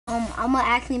I'm gonna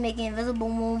actually make an invisible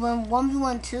movement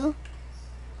 1v1 too.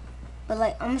 But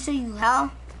like, I'm gonna show you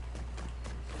how.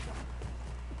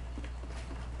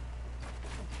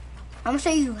 I'm gonna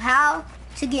show you how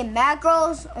to get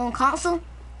macros on console.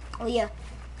 Oh yeah.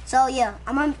 So yeah,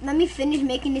 let me finish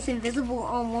making this invisible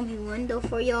 1v1 though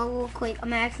for y'all real quick. I'm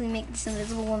gonna actually make this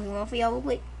invisible 1v1 for y'all real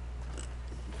quick.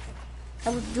 I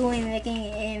was making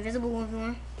an invisible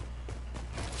 1v1.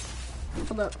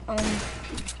 Hold up.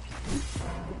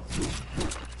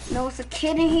 No, it's a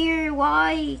kid in here.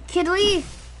 Why? Kid, leave.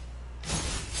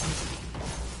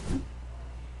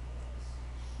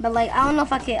 But like, I don't know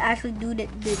if I could actually do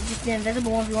just the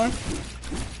invisible 1v1.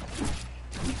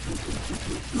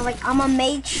 But like, I'm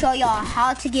gonna show y'all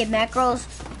how to get macros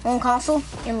on console.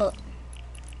 And look.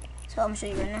 So I'm gonna show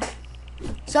you right now.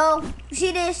 So, you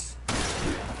see this?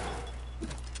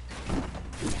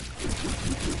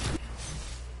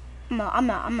 I'm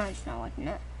not just not watching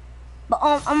that. But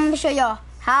I'm gonna show y'all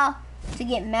how to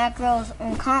get macros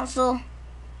on console,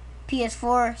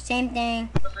 PS4, same thing.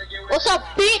 What's up,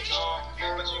 bitch?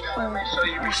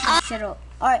 Shut up.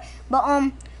 Alright, but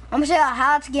I'm gonna show y'all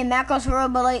how to get macros for real,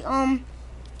 but like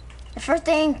the first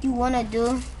thing you wanna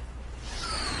do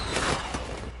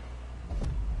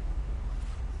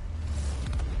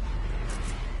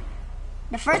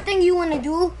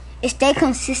is stay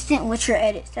consistent with your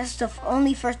edits. That's the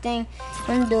only first thing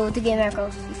you want to do to get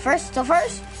macros. First,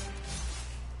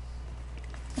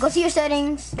 go to your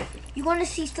settings. You're going to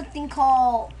see something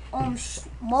called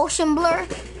motion blur.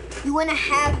 You want to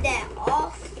have that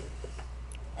off.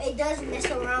 It does mess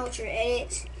around with your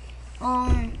edits.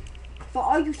 For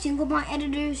all you single bind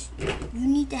editors, you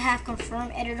need to have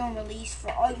confirm edit on release.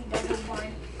 For all you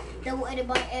double edit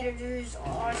bind editors,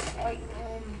 or you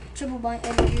triple bind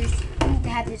editors, you need to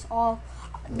have this off.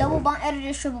 Double bind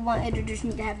editors, triple bind editors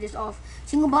need to have this off.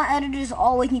 Single bind editors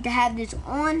always need to have this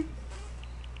on.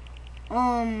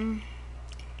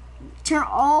 Turn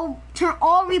all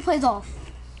replays off.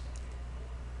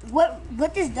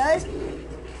 What this does,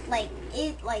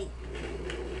 it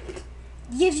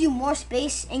gives you more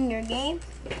space in your game.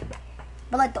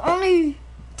 But like, the only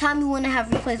time you want to have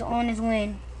replays on is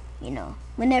when,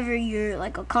 whenever you're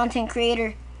like a content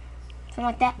creator, something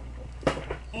like that.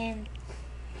 And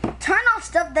turn off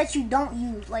stuff that you don't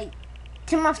use. Like,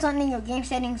 turn off something in your game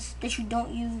settings that you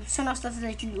don't use. Turn off stuff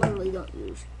that you literally don't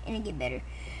use, and it get better.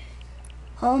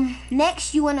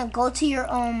 Next, you want to go to your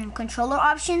controller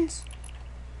options.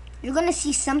 You're gonna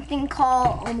see something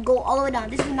called go all the way down.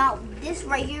 This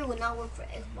right here will not work for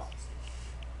Xbox.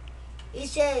 It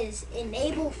says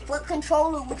enable foot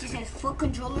controller, which says foot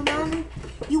controller mounting.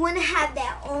 You want to have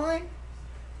that on.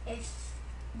 You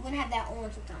want to have that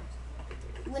on sometimes.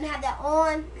 You want to have that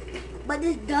on, but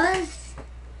this does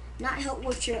not help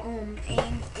with your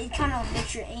aim. It kind of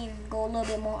makes your aim go a little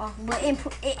bit more off, but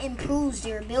it improves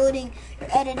your building, your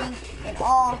editing, and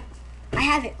all. I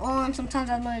have it on. Sometimes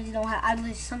I literally don't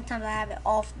have. Sometimes I have it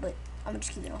off, but I'm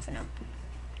just keep it on for now.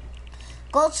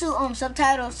 Go to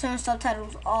subtitles. Turn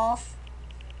subtitles off.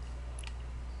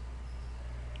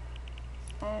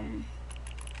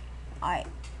 Alright.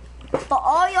 For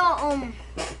all y'all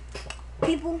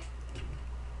people,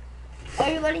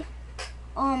 everybody,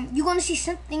 you're gonna see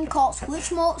something called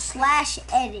switch mode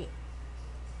 /edit.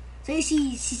 So you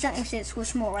see something that says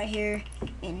switch mode right here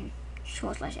in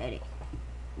switch mode /edit.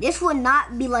 This would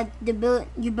not be like the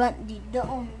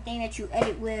thing that you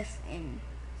edit with and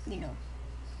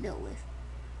build with.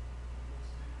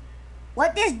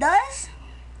 What this does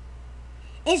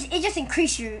is it just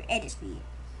increases your edit speed.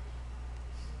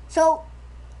 So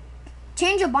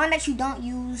change your bind that you don't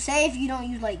use. Say if you don't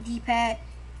use like D-pad,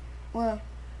 well,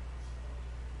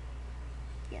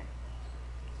 yeah.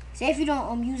 Say if you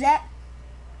don't use that,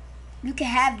 you can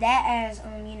have that as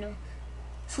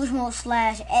switch mode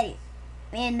 /edit.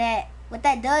 And what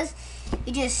that does,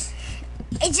 it just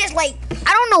like,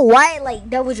 I don't know why it like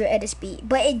doubles your edit speed,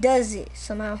 but it does it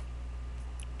somehow.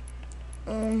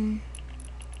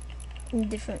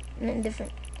 Different.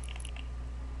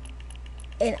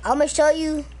 And I'm gonna show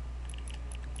you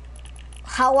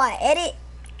how I edit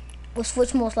with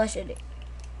switch mode /edit.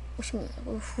 With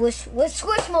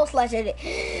switch mode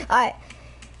 /edit. Alright.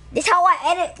 This how I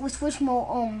edit with switch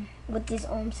mode with this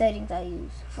settings I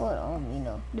use for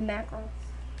the macro.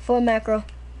 For a macro.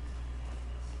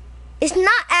 It's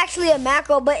not actually a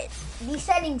macro, but these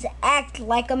settings act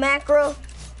like a macro.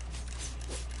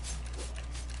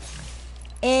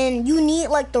 And you need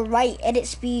like the right edit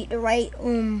speed, the right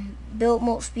build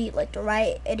mode speed, like the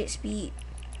right edit speed,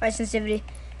 right sensitivity.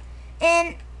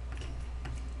 And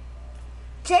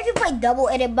say if you play double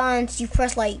edit binds, you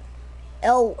press like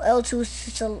L2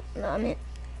 so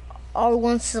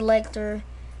R1 selector,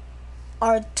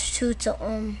 R2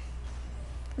 to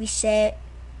reset,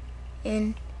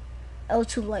 and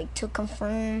L2 like to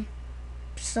confirm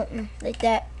something like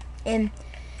that. And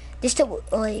this shit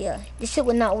this shit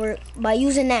would not work by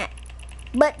using that.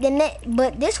 But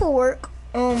this will work.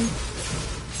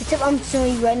 The tip I'm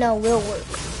showing you right now will work.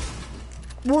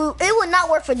 Well, it will not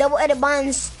work for double edit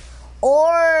bonds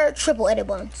or triple edit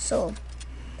bonds. So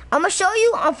I'm gonna show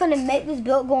you. I'm gonna make this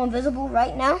build go invisible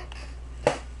right now,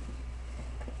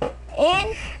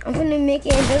 and I'm gonna make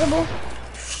it invisible.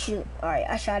 Shoot! All right,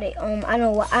 I shot it. I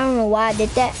don't know why I did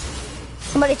that.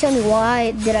 Somebody tell me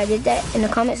why did I did that in the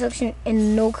comment section.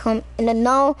 In the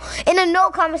no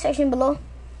comment section below.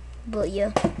 But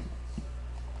yeah.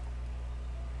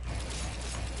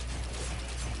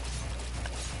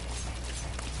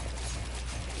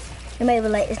 You may be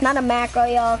like, it's not a macro,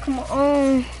 y'all. Come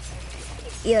on.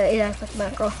 Yeah, it acts like a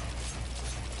macro.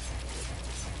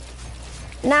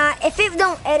 Nah, if it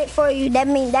don't edit for you,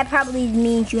 that probably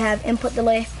means you have input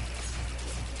delay.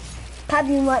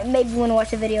 Probably maybe want to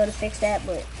watch the video to fix that,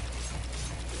 but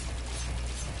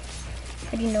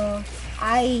you know,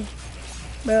 I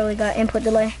barely got input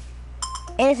delay,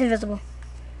 and it's invisible.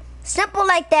 Simple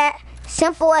like that.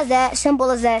 Simple as that.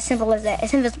 Simple as that. Simple as that.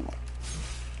 It's invisible.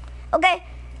 Okay.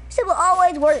 So it will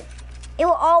always work. It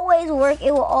will always work.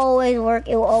 It will always work.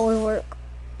 It will always work.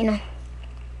 You know.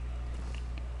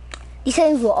 These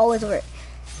settings will always work.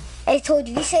 I told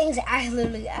you, these settings actually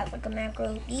literally act like a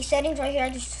macro. These settings right here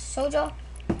I just showed y'all,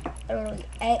 literally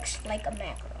acts like a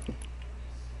macro.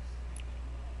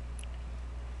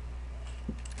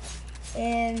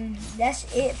 And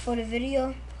that's it for the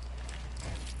video.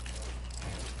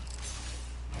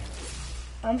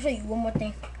 I'm gonna show you one more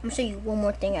thing. I'm gonna show you one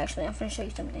more thing actually. I'm gonna show you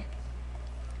something.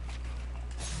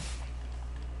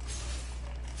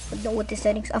 With the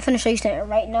settings. I'm gonna show you something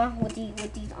right now with these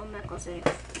macro settings.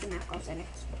 The macro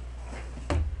settings.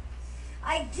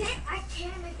 I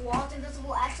can make walls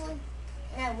invisible actually.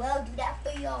 And I will do that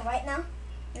for y'all right now.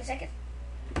 In a second.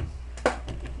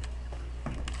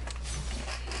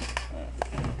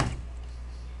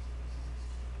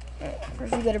 Alright,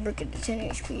 first we gotta break it to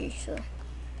 10 HP, so.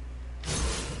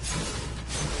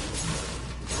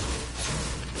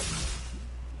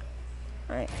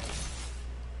 Alright.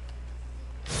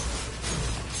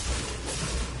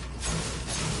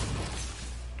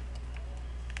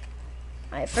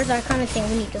 Alright, first I kinda think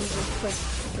we need to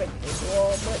break this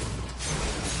wall, but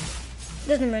it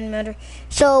doesn't really matter.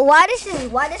 So why this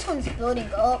one's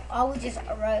building up, I would just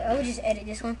edit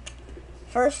this one.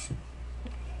 First,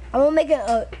 I'm gonna make it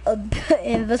a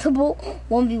invisible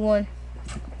 1v1.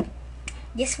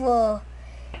 This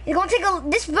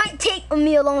might take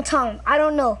me a long time. I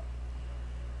don't know.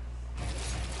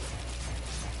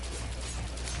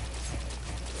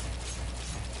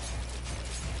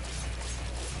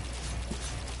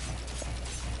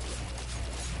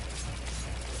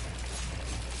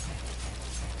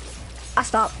 I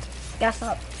stopped. Yeah, I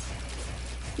stopped.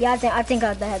 Yeah, I think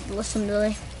I had to listen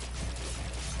really.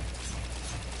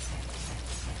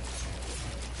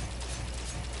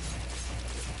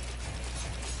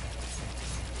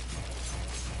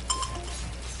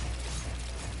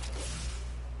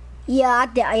 Yeah, I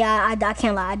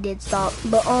can't lie, I did stop.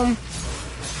 But I'm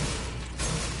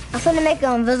gonna make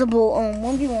an invisible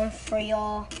 1v1 for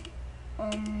y'all.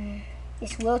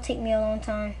 This will take me a long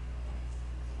time.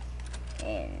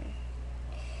 And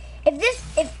if this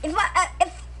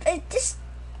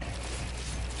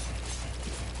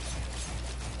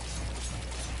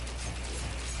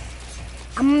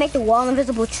I'm gonna make the wall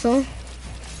invisible too.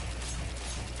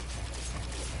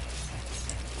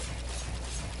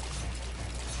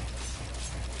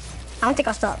 I don't think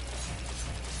I'll stop.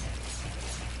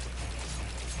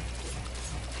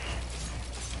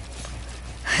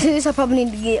 This I probably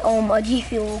need to get a G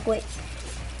Fuel real quick.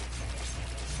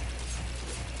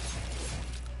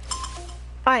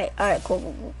 Alright,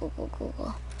 cool.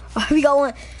 Alright, we got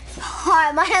one.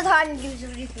 Alright, my hand's hard to use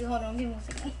the G Fuel. Hold on, give me 1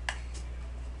 second.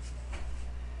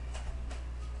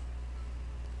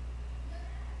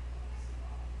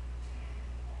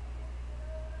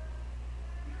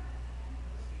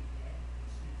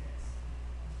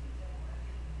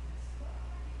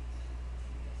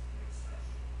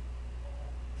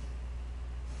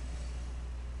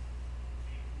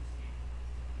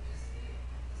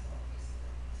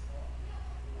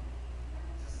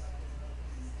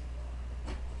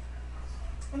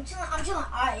 I'm chilling.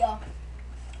 Alright, y'all.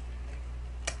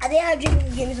 I think I have to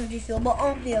give me some G Fuel,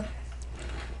 but yeah.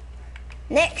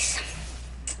 Next,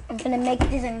 I'm gonna make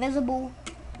this invisible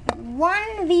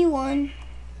 1v1.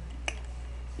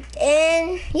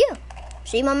 And yeah.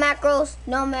 See my macros?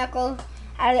 No macros.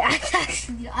 I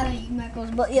don't eat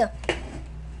macros, but yeah.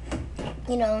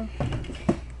 You know,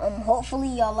 hopefully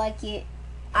y'all like it.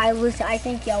 I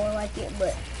think y'all will like it,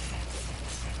 but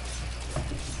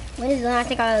when it's done, I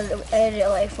think I'll edit it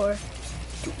like for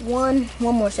one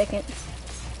more second.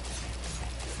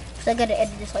 So I gotta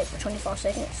edit this like for 25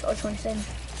 seconds or 27.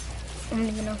 I don't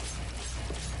even know.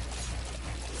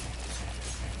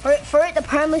 For it to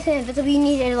permanently stay invisible, you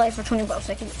need to edit like for 25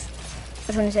 seconds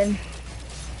or 27.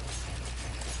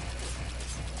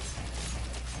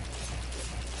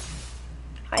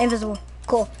 Alright, invisible.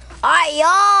 Cool. Alright,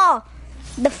 y'all.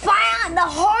 The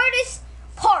hardest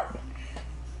part.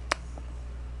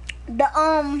 The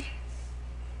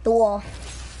wall.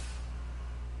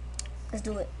 Let's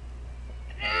do it.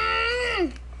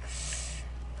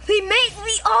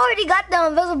 We already got the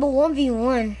invisible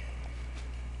 1v1.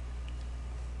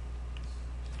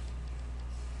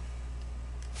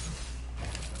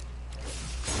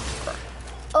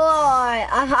 Oh,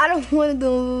 I don't want to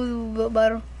do invisible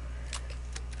battle.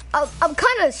 I'm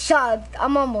kind of shocked.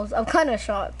 I'm kind of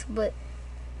shocked, but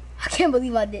I can't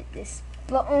believe I did this.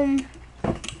 But I'm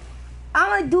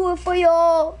gonna do it for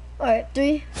y'all. All right,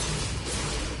 3.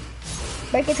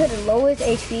 Break it to the lowest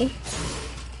HP.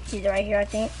 She's right here, I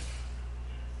think.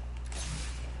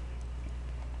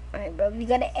 All right, bro, we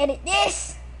gotta edit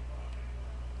this.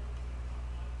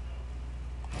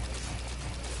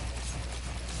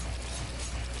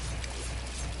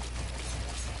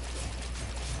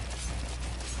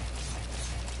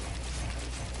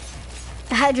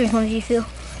 The hydrant on G Fuel.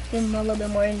 Give him a little bit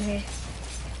more in here.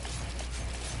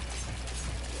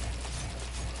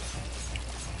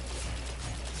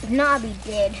 If not, I'll be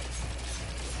dead.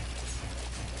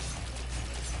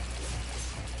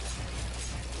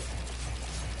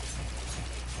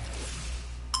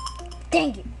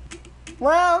 Dang it.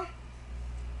 Well,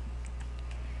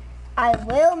 I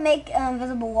will make an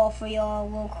invisible wall for y'all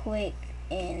real quick,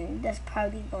 and that's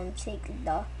probably gonna take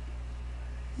the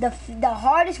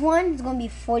hardest one is gonna be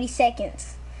 40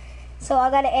 seconds. So I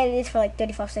gotta edit this for like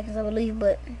 35 seconds, I believe,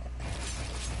 but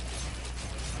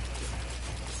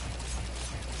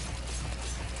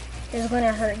this is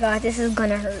gonna hurt, guys. This is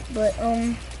gonna hurt, but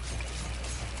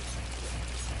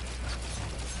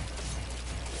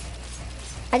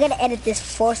I gotta edit this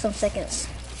for some seconds.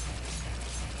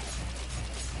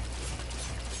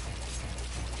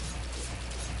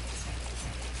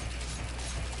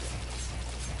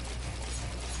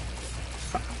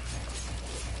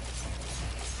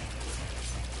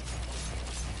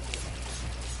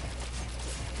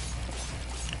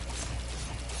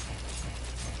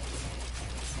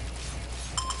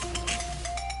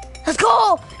 Let's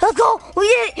go! Let's go! We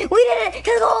did it! We did it!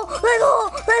 Let's go! Let's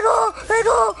go! Let's go! Let's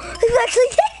go! We actually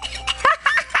did it!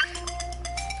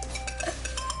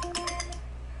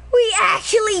 We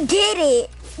actually did it!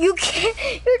 You can't...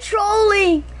 You're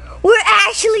trolling! We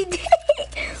actually did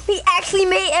it! We actually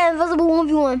made an invisible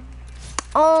 1v1.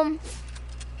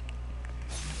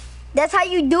 That's how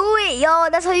you do it, y'all.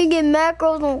 That's how you get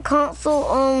macros on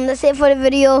console. That's it for the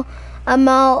video. I'm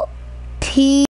out. Peace.